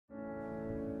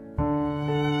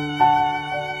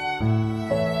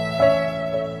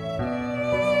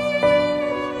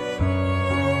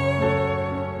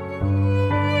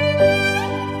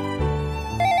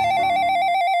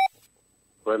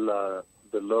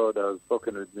Lord has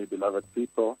spoken with me, beloved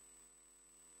people.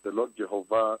 The Lord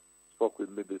Jehovah spoke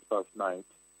with me this past night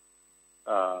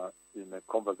in a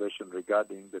conversation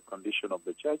regarding the condition of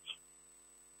the church.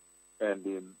 And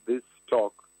in this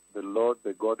talk, the Lord,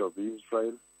 the God of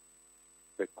Israel,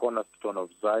 the cornerstone of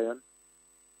Zion,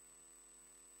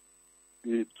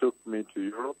 he took me to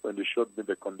Europe and he showed me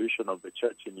the condition of the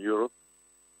church in Europe.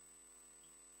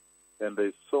 And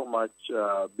there's so much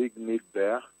big need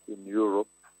there in Europe,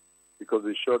 because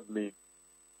he showed me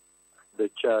the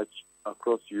church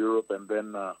across Europe, and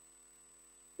then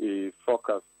he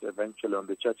focused eventually on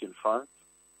the church in France.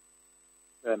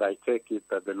 And I take it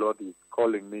that the Lord is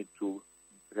calling me to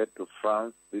head to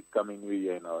France this coming new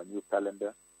year in our new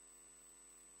calendar.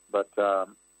 But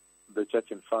the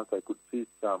church in France, I could see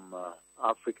some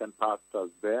African pastors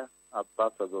there,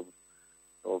 pastors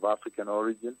of African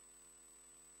origin.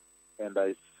 And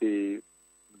I see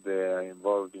they're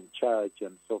involved in church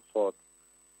and so forth.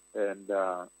 And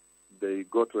they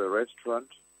go to a restaurant.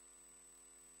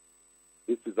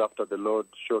 This is after the Lord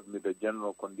showed me the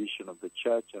general condition of the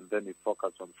church, and then he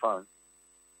focused on France.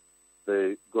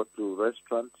 They go to a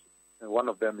restaurant, and one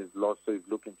of them is lost, so he's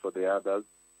looking for the others.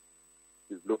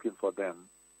 He's looking for them.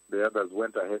 The others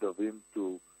went ahead of him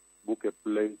to book a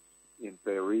place in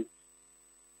Paris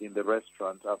in the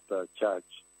restaurant after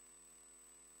church,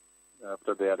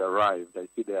 after they had arrived. I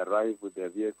see they arrived with their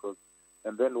vehicles.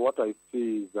 And then what I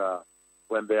see is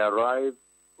when they arrive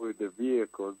with the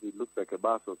vehicles, it looks like a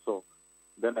bus or so.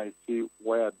 Then I see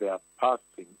where they are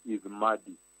passing is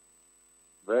muddy.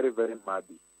 Very, very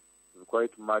muddy. It's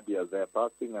quite muddy as they are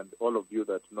passing. And all of you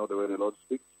that know the way the Lord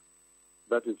speaks,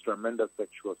 that is tremendous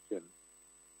sexual sin.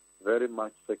 Very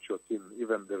much sexual sin.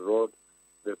 Even the road,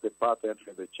 the path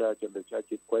entering the church, and the church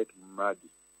is quite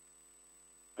muddy.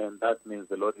 And that means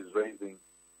the Lord is raising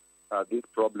this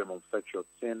problem of sexual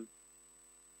sin.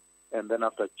 And then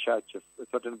after church, a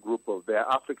certain group of their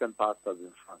African pastors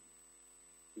in France.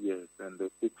 Yes, and they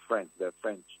speak French. They're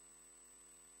French.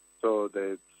 So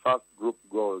the first group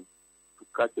goes to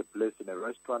catch a place in a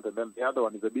restaurant, and then the other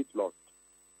one is a bit lost.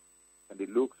 And he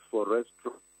looks for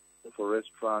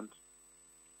restaurant,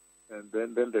 and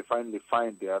then they finally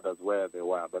find the others where they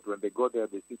were. But when they go there,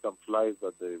 they see some flies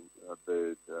at the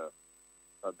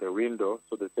window.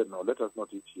 So they said, no, let us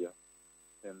not eat here,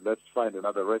 and let's find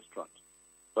another restaurant.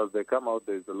 So as they come out,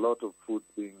 there's a lot of food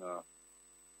being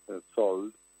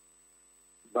sold.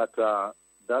 But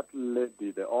that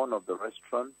lady, the owner of the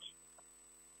restaurant,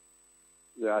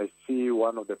 I see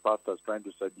one of the pastors trying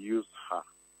to seduce her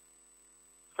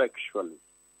sexually.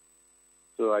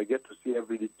 So I get to see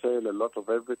every detail, a lot of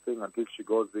everything, until she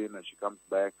goes in and she comes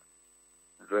back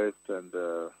dressed. And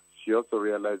she also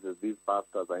realizes these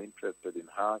pastors are interested in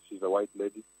her. She's a white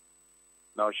lady.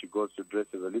 Now she goes to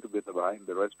dresses a little bit behind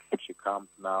the restaurant. She comes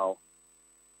now,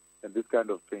 and this kind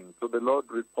of thing. So the Lord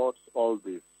reports all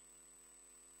this.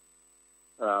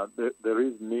 There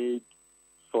is need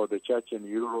for the church in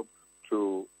Europe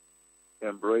to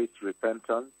embrace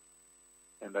repentance,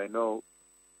 and I know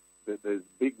that there's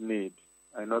big need.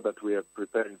 I know that we are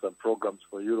preparing some programs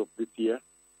for Europe this year,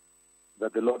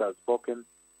 that the Lord has spoken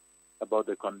about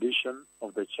the condition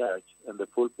of the church and the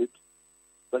pulpit.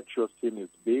 Sexual sin is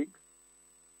big.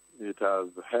 It has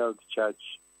held church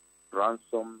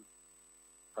ransom,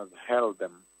 has held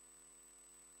them,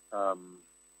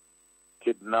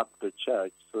 kidnapped the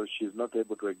church, so she's not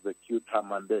able to execute her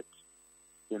mandate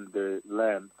in the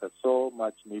land. There's so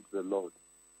much needs the Lord.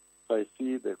 So I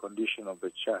see the condition of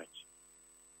the church.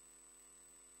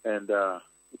 And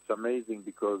it's amazing,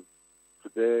 because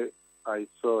today I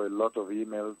saw a lot of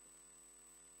emails.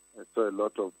 I saw a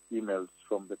lot of emails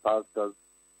from the pastors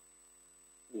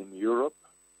in Europe.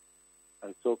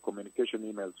 I saw communication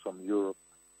emails from Europe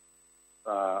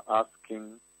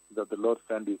asking that the Lord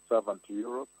send his servant to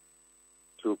Europe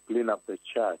to clean up the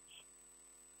church.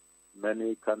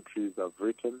 Many countries have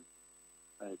written.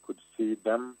 I could see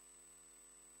them.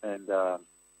 And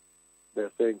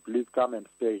they're saying, please come and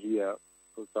stay here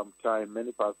for some time.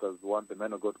 Many pastors want the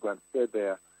men of God to go and stay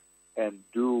there and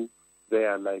do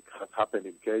there like has happened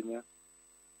in Kenya,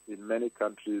 in many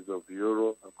countries of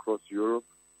Europe, across Europe.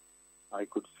 I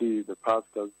could see the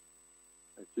pastors.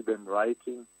 I see them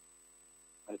writing.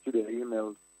 I see their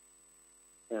emails.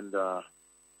 And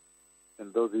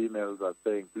those emails are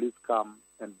saying, please come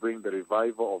and bring the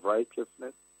revival of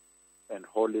righteousness and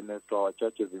holiness to our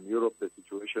churches in Europe. The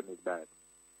situation is bad.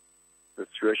 The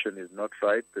situation is not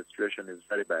right. The situation is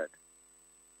very bad.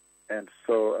 And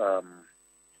so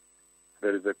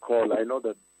there is a call. I know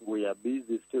that we are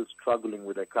busy still struggling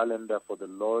with the calendar for the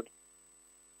Lord.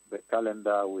 The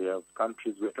calendar, we have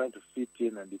countries we're trying to fit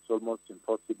in, and it's almost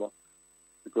impossible.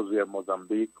 because we have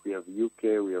Mozambique, we have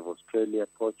UK, we have Australia,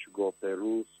 Portugal,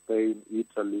 Peru, Spain,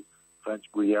 Italy, French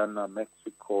Guiana,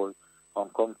 Mexico, Hong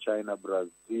Kong, China,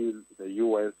 Brazil, the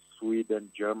US,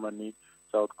 Sweden, Germany,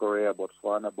 South Korea,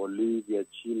 Botswana, Bolivia,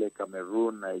 Chile,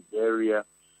 Cameroon, Nigeria,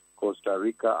 Costa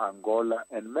Rica, Angola,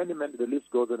 and many, the list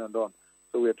goes on and on.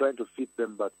 So we are trying to fit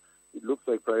them, but it looks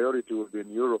like priority will be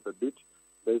in Europe a bit,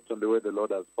 based on the way the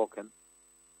Lord has spoken,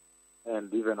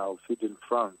 and even our fit in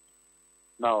France.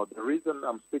 Now, the reason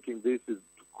I'm speaking this is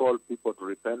to call people to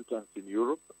repentance in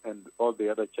Europe and all the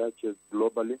other churches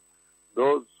globally.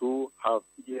 Those who have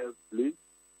ears, please,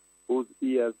 whose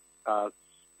ears are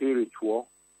spiritual,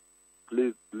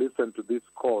 please listen to this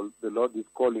call. The Lord is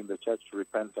calling the church to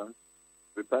repentance.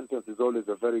 Repentance is always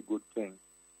a very good thing.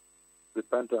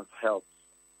 Repentance helps.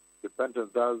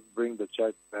 Repentance does bring the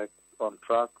church back on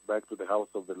track, back to the house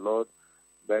of the Lord,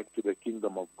 back to the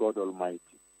kingdom of God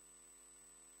Almighty.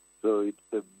 So it's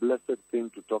a blessed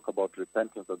thing to talk about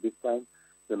repentance at this time.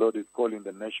 The Lord is calling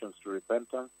the nations to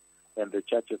repentance, and the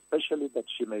church especially, that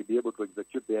she may be able to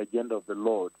execute the agenda of the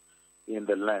Lord in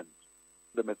the land.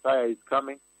 The Messiah is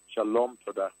coming. Shalom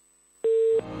Todah.